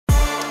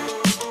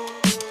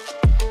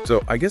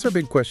So I guess our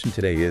big question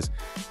today is,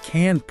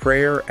 can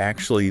prayer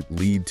actually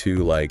lead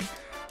to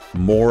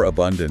more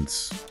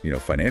abundance,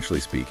 financially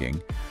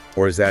speaking,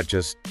 or is that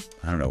just,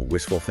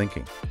 wishful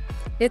thinking?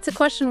 It's a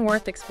question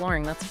worth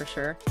exploring, that's for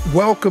sure.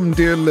 Welcome,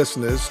 dear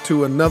listeners,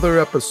 to another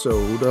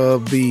episode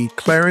of the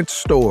Clarence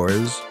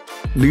Stowers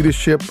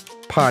Leadership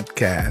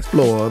Podcast,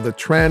 explore the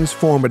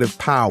transformative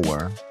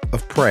power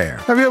of prayer.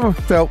 Have you ever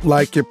felt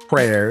like your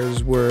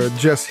prayers were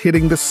just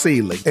hitting the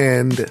ceiling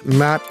and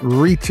not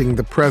reaching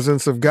the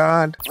presence of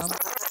God?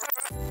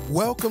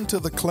 Welcome to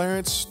the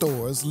Clarence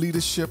Stowers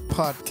Leadership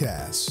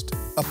Podcast,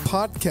 a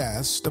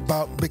podcast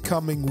about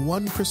becoming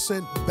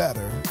 1%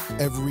 better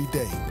every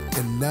day.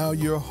 And now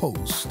your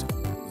host,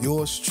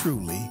 yours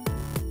truly,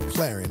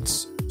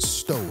 Clarence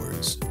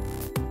Stowers.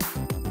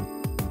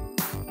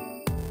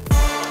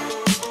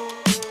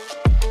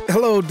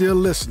 Hello, dear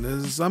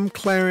listeners. I'm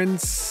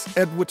Clarence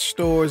Edward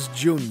Stowers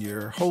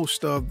Jr.,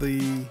 host of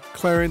the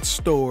Clarence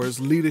Stowers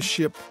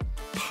Leadership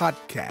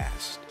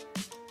Podcast.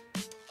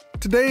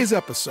 Today's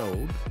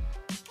episode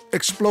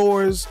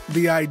explores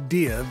the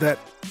idea that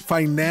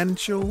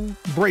financial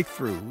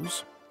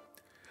breakthroughs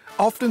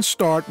often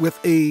start with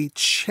a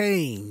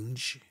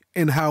change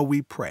in how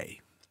we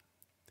pray.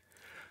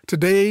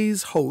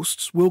 Today's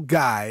hosts will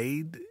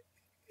guide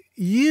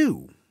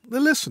you,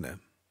 the listener,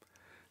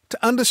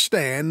 to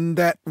understand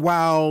that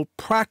while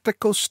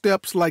practical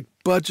steps like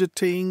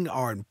budgeting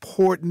are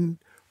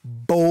important,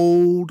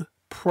 bold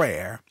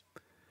prayer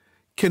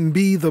can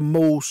be the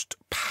most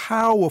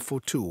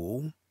powerful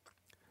tool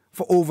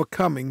for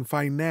overcoming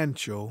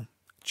financial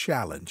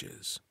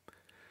challenges.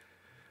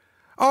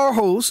 Our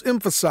hosts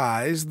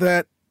emphasize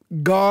that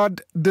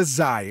God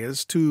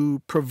desires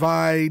to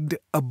provide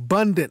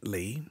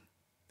abundantly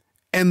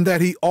and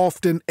that He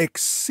often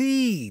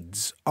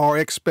exceeds our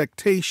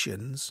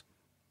expectations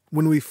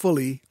when we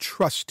fully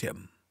trust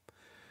Him.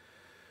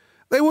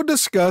 They will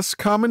discuss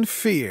common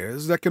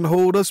fears that can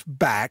hold us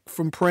back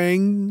from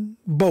praying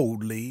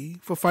boldly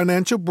for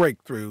financial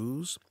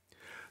breakthroughs,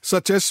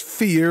 such as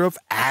fear of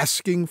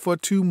asking for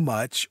too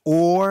much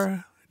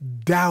or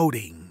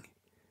doubting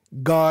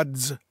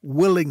God's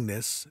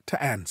willingness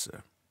to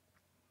answer.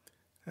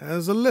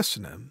 As a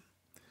listener,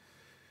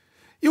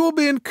 you will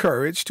be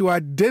encouraged to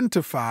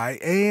identify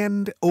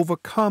and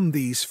overcome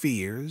these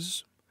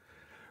fears,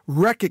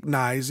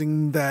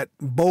 recognizing that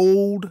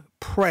bold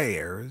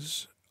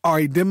prayers are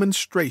a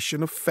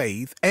demonstration of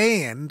faith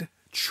and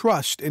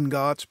trust in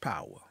God's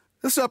power.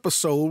 This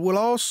episode will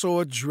also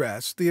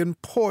address the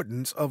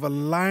importance of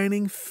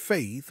aligning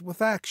faith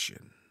with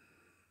action.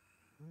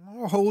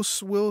 Our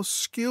hosts will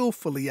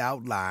skillfully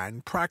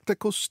outline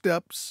practical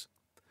steps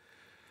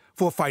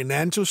for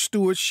financial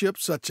stewardship,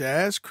 such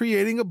as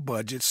creating a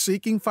budget,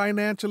 seeking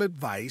financial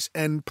advice,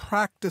 and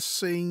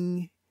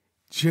practicing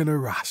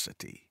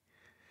generosity.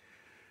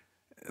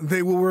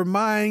 They will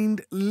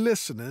remind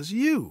listeners,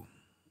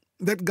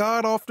 that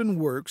God often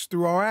works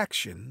through our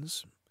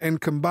actions,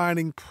 and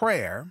combining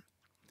prayer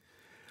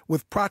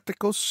with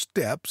practical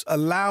steps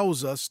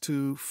allows us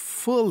to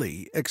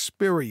fully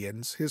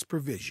experience His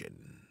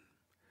provision.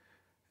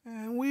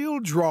 And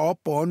we'll draw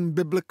upon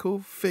biblical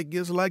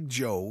figures like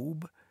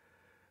Job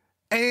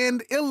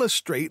and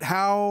illustrate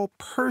how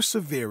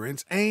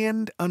perseverance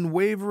and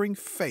unwavering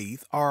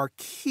faith are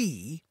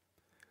key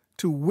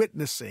to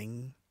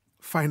witnessing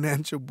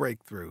financial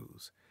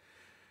breakthroughs.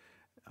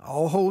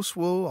 Our hosts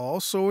will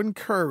also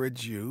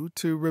encourage you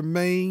to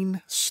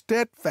remain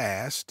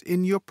steadfast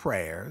in your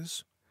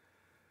prayers,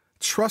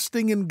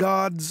 trusting in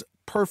God's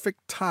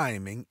perfect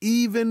timing,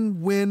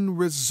 even when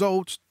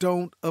results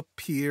don't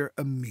appear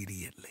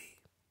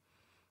immediately.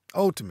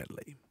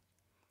 Ultimately,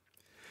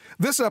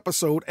 this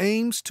episode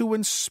aims to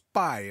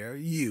inspire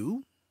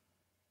you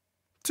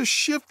to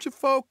shift your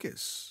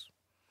focus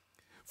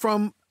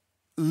from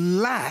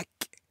lack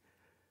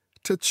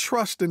to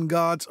trust in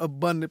God's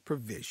abundant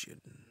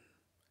provision.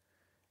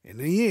 In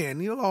the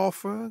end, He'll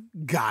offer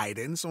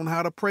guidance on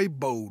how to pray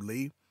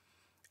boldly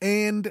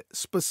and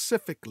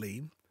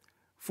specifically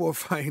for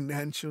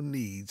financial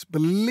needs,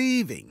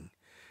 believing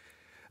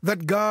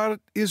that God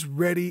is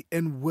ready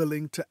and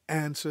willing to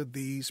answer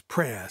these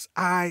prayers.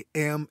 I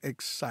am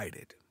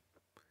excited,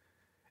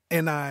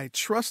 and I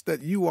trust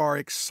that you are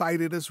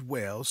excited as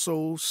well.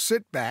 So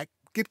sit back,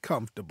 get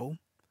comfortable,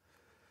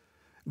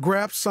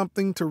 grab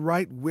something to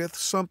write with,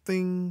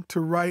 something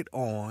to write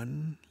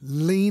on,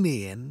 lean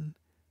in,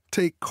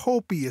 take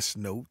copious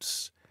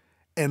notes,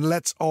 and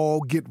let's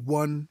all get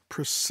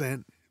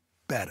 1%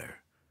 better.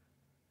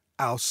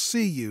 I'll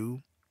see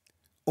you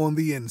on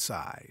the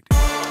inside.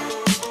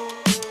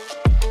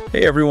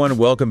 Hey everyone,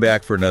 welcome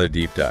back for another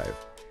deep dive.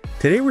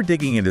 Today we're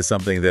digging into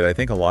something that I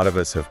think a lot of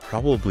us have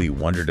probably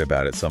wondered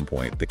about at some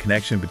point, the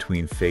connection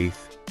between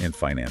faith and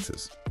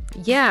finances.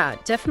 Yeah,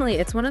 definitely.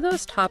 It's one of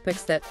those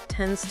topics that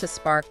tends to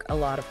spark a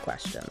lot of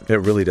questions.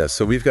 It really does.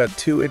 So we've got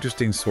two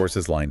interesting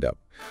sources lined up.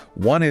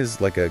 One is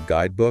like a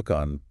guidebook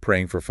on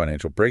praying for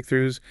financial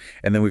breakthroughs,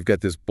 and then we've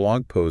got this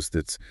blog post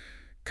that's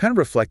kind of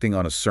reflecting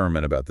on a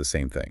sermon about the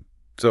same thing.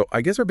 So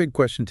I guess our big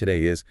question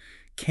today is,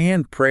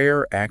 can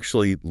prayer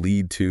actually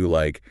lead to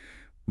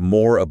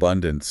more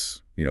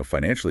abundance,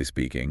 financially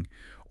speaking,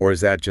 or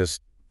is that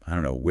just, I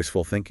don't know,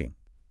 wishful thinking?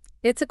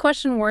 It's a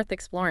question worth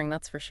exploring,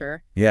 that's for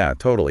sure. Yeah,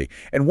 totally.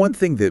 And one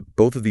thing that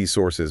both of these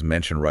sources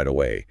mention right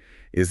away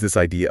is this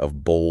idea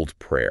of bold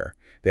prayer.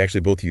 They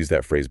actually both use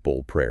that phrase,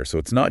 bold prayer. So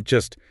it's not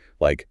just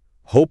like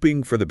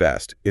hoping for the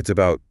best. It's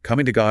about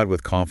coming to God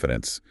with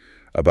confidence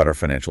about our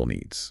financial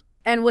needs.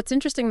 And what's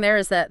interesting there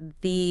is that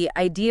the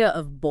idea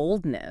of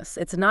boldness,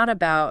 it's not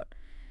about,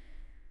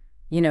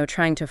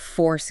 trying to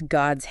force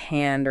God's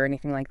hand or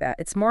anything like that.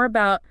 It's more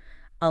about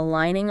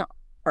aligning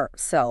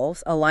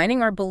ourselves,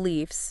 aligning our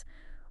beliefs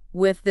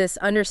with this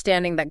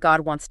understanding that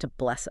God wants to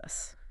bless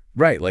us.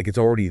 Right, like it's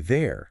already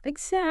there.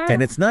 Exactly.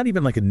 And it's not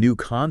even like a new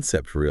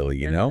concept,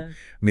 really. I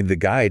mean, the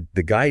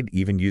guide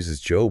even uses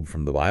Job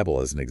from the Bible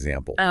as an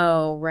example.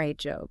 Oh, right,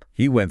 Job.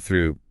 He went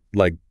through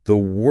like the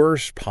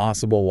worst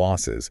possible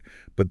losses,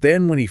 but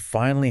then when he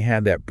finally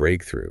had that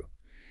breakthrough,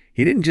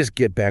 he didn't just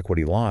get back what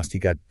he lost, he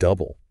got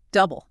double.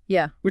 Double,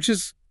 yeah. Which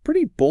is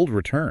pretty bold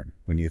return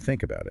when you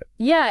think about it.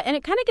 Yeah, and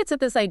it kind of gets at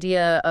this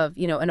idea of,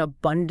 an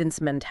abundance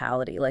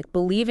mentality, like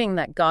believing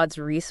that God's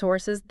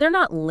resources, they're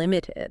not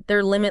limited.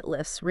 They're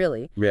limitless,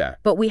 really. Yeah.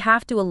 But we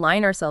have to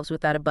align ourselves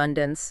with that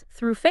abundance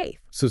through faith.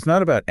 So it's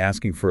not about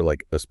asking for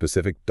like a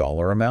specific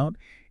dollar amount.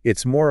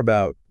 It's more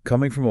about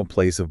coming from a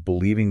place of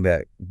believing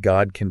that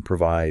God can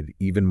provide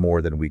even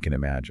more than we can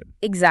imagine.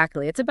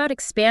 Exactly. It's about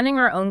expanding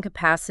our own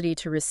capacity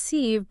to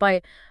receive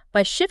by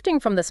shifting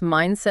from this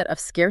mindset of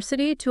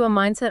scarcity to a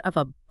mindset of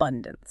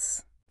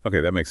abundance.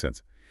 Okay, that makes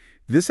sense.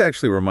 This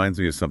actually reminds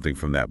me of something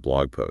from that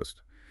blog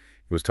post.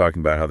 It was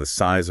talking about how the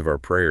size of our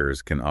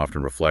prayers can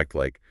often reflect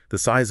like the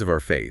size of our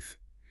faith.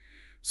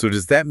 So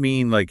does that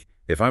mean like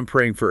if I'm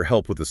praying for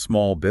help with a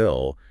small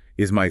bill,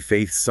 is my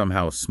faith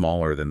somehow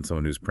smaller than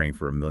someone who's praying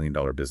for $1 million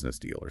business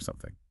deal or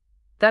something?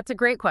 That's a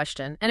great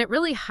question. And it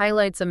really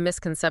highlights a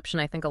misconception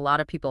I think a lot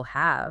of people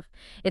have.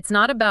 It's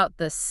not about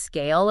the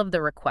scale of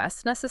the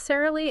request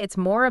necessarily. It's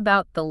more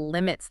about the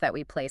limits that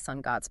we place on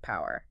God's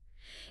power.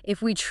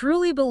 If we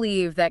truly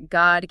believe that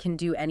God can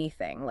do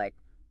anything, like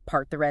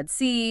part the Red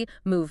Sea,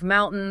 move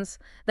mountains,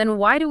 then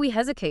why do we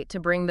hesitate to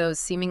bring those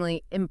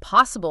seemingly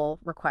impossible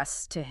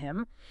requests to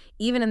him,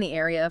 even in the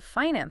area of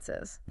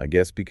finances? I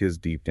guess because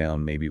deep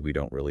down, maybe we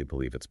don't really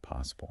believe it's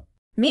possible.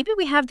 Maybe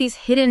we have these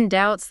hidden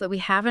doubts that we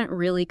haven't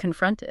really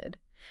confronted.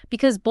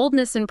 Because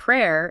boldness in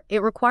prayer,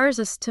 it requires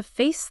us to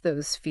face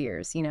those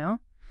fears,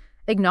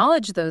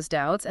 acknowledge those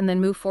doubts, and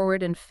then move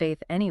forward in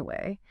faith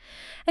anyway.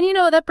 And,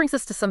 that brings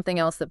us to something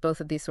else that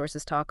both of these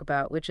sources talk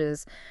about, which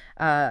is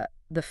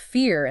the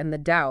fear and the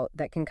doubt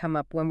that can come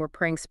up when we're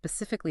praying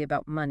specifically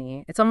about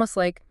money. It's almost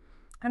like,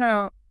 I don't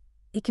know,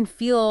 it can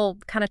feel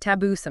kind of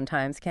taboo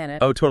sometimes, can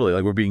it? Oh, totally.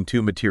 Like we're being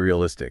too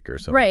materialistic or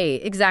something. Right,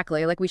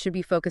 exactly. Like we should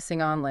be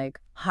focusing on like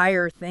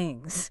higher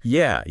things.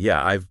 Yeah.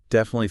 I've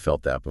definitely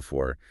felt that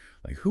before.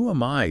 Like, who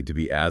am I to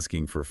be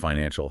asking for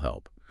financial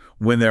help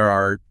when there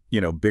are,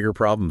 bigger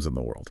problems in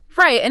the world?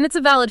 Right, and it's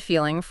a valid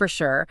feeling for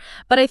sure.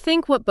 But I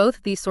think what both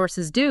of these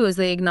sources do is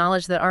they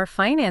acknowledge that our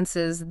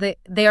finances,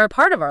 they are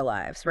part of our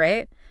lives,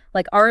 right?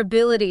 Like our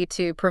ability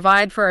to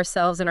provide for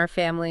ourselves and our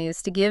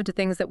families, to give to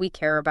things that we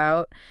care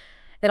about.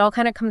 It all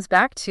kind of comes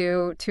back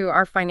to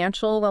our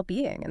financial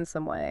well-being in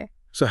some way.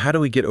 So how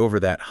do we get over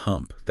that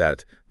hump,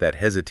 that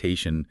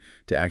hesitation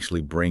to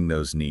actually bring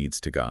those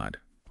needs to God?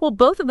 Well,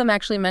 both of them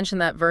actually mention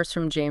that verse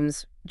from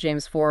James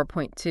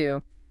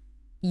 4:2.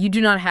 You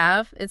do not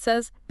have, it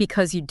says,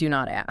 because you do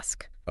not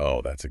ask.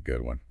 Oh, that's a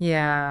good one.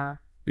 Yeah.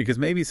 Because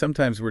maybe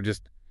sometimes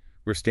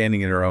we're standing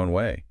in our own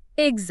way.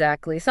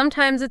 Exactly.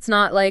 Sometimes it's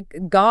not like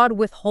God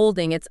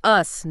withholding, it's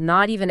us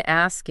not even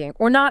asking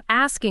or not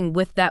asking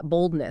with that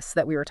boldness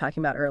that we were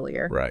talking about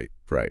earlier. Right.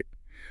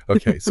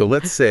 Okay, so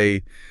let's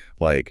say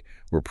like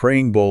we're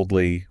praying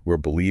boldly, we're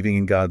believing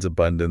in God's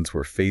abundance,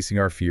 we're facing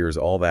our fears,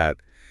 all that.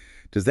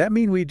 Does that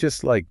mean we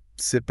just like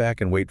sit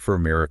back and wait for a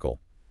miracle?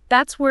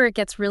 That's where it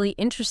gets really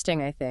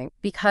interesting, I think,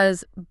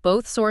 because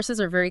both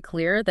sources are very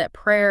clear that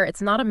prayer,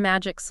 it's not a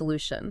magic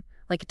solution.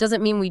 Like, it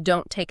doesn't mean we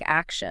don't take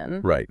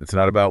action. Right. It's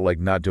not about like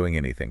not doing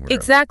anything. Really.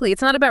 Exactly.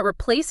 It's not about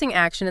replacing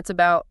action. It's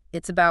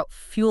about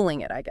fueling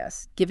it, I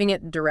guess, giving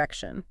it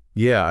direction.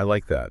 Yeah, I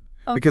like that.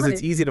 Oh, because great.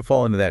 it's easy to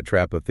fall into that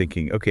trap of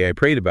thinking, okay, I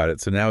prayed about it,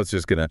 so now it's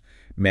just going to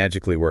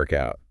magically work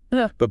out.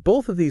 Ugh. But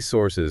both of these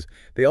sources,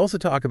 they also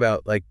talk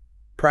about like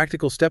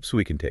practical steps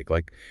we can take,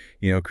 like,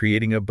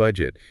 creating a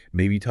budget,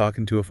 maybe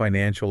talking to a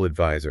financial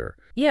advisor.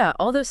 Yeah,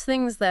 all those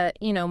things that,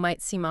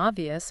 might seem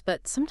obvious,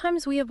 but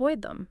sometimes we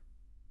avoid them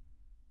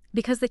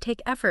because they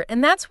take effort.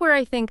 And that's where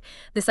I think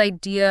this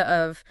idea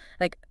of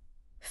like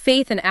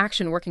faith and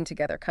action working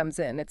together comes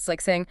in. It's like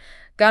saying,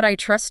 God, I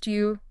trust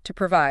you to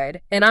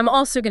provide, and I'm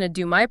also going to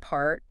do my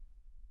part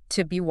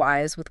to be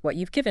wise with what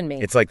you've given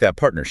me. It's like that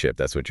partnership.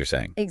 That's what you're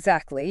saying.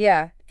 Exactly,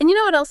 yeah. And you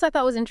know what else I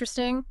thought was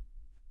interesting?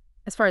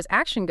 As far as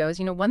action goes,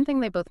 one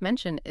thing they both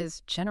mention is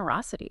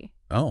generosity.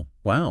 Oh,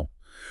 wow.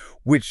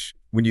 which,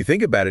 when you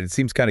think about it, it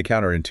seems kind of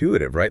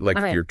counterintuitive, right? Like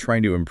Right. you're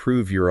trying to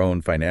improve your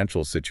own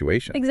financial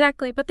situation.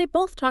 Exactly. But they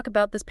both talk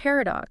about this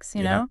paradox,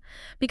 you Yeah. know?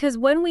 Because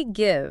when we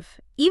give,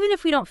 even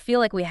if we don't feel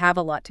like we have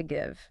a lot to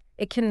give,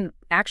 it can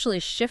actually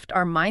shift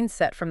our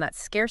mindset from that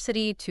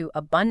scarcity to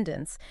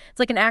abundance. It's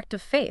like an act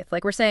of faith.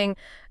 Like we're saying,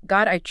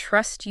 God, I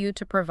trust you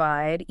to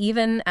provide,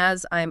 even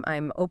as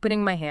I'm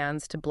opening my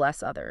hands to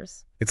bless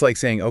others. It's like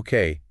saying,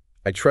 okay,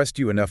 I trust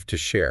you enough to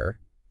share,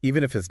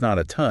 even if it's not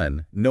a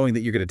ton, knowing that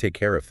you're going to take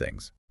care of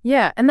things.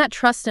 Yeah, and that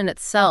trust in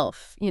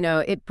itself,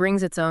 it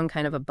brings its own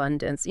kind of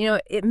abundance.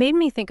 It made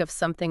me think of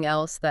something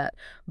else that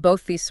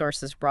both these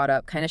sources brought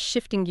up, kind of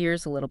shifting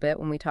gears a little bit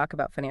when we talk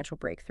about financial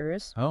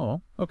breakthroughs.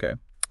 Oh, okay.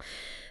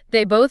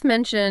 They both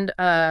mentioned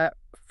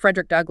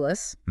Frederick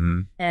Douglass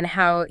Mhm. and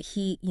how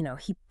he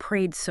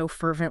prayed so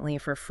fervently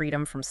for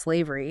freedom from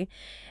slavery.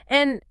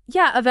 And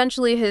yeah,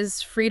 eventually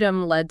his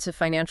freedom led to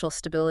financial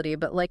stability,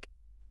 but like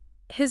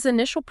his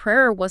initial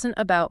prayer wasn't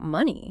about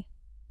money,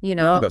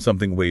 About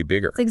something way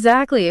bigger.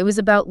 Exactly. It was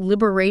about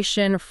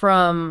liberation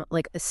from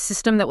like a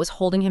system that was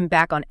holding him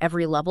back on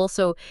every level.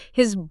 So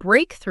his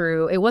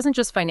breakthrough, it wasn't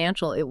just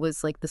financial, it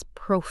was like this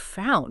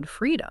profound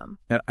freedom.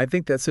 And I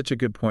think that's such a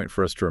good point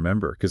for us to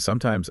remember, because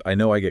sometimes I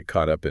know I get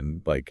caught up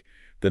in like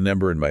the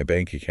number in my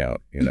bank account,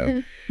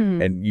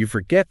 and you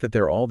forget that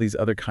there are all these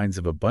other kinds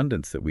of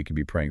abundance that we can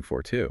be praying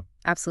for too.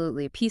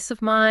 Absolutely. Peace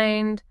of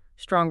mind,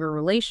 stronger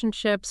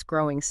relationships,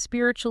 growing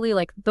spiritually,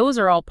 like those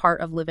are all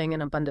part of living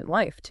an abundant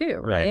life too,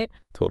 right?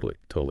 Totally,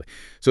 totally.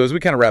 So as we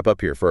kind of wrap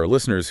up here, for our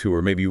listeners who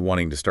are maybe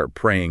wanting to start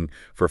praying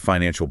for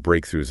financial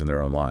breakthroughs in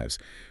their own lives,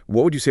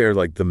 what would you say are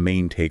like the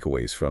main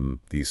takeaways from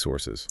these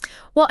sources?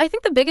 Well, I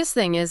think the biggest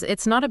thing is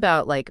it's not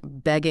about like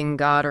begging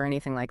God or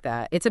anything like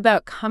that. It's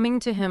about coming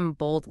to him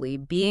boldly,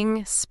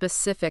 being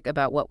specific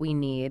about what we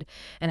need,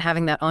 and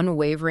having that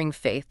unwavering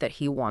faith that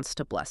he wants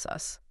to bless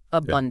us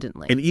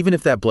abundantly. And even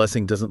if that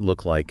blessing doesn't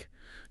look like,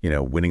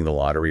 winning the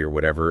lottery or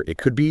whatever, it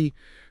could be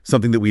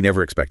something that we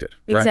never expected,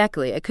 right?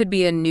 Exactly. It could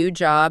be a new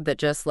job that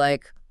just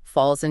like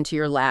falls into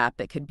your lap.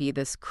 It could be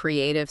this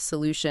creative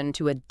solution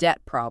to a debt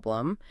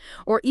problem,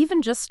 or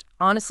even just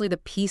honestly the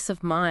peace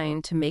of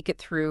mind to make it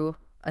through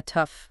a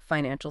tough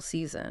financial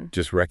season.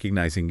 Just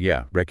recognizing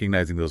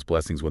those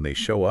blessings when they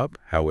show up,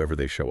 however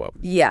they show up.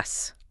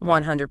 Yes,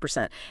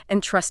 100%.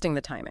 And trusting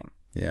the timing.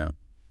 Yeah.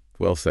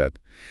 Well said.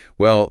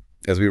 Well,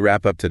 as we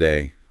wrap up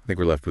today, I think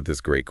we're left with this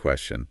great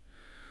question.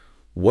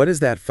 What is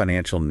that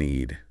financial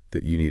need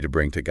that you need to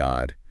bring to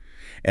God?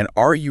 And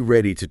are you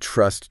ready to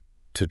trust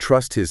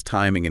his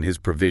timing and his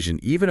provision,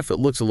 even if it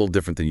looks a little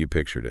different than you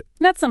pictured it?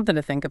 That's something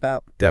to think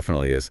about.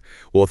 Definitely is.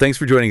 Well, thanks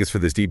for joining us for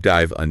this deep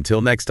dive.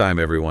 Until next time,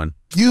 everyone.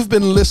 You've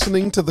been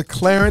listening to the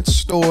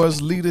Clarence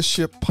Stowers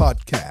Leadership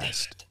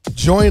Podcast.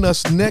 Join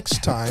us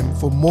next time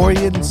for more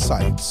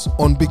insights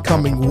on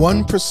becoming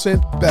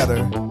 1%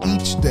 better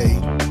each day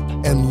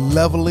and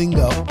leveling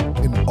up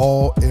in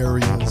all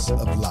areas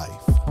of life.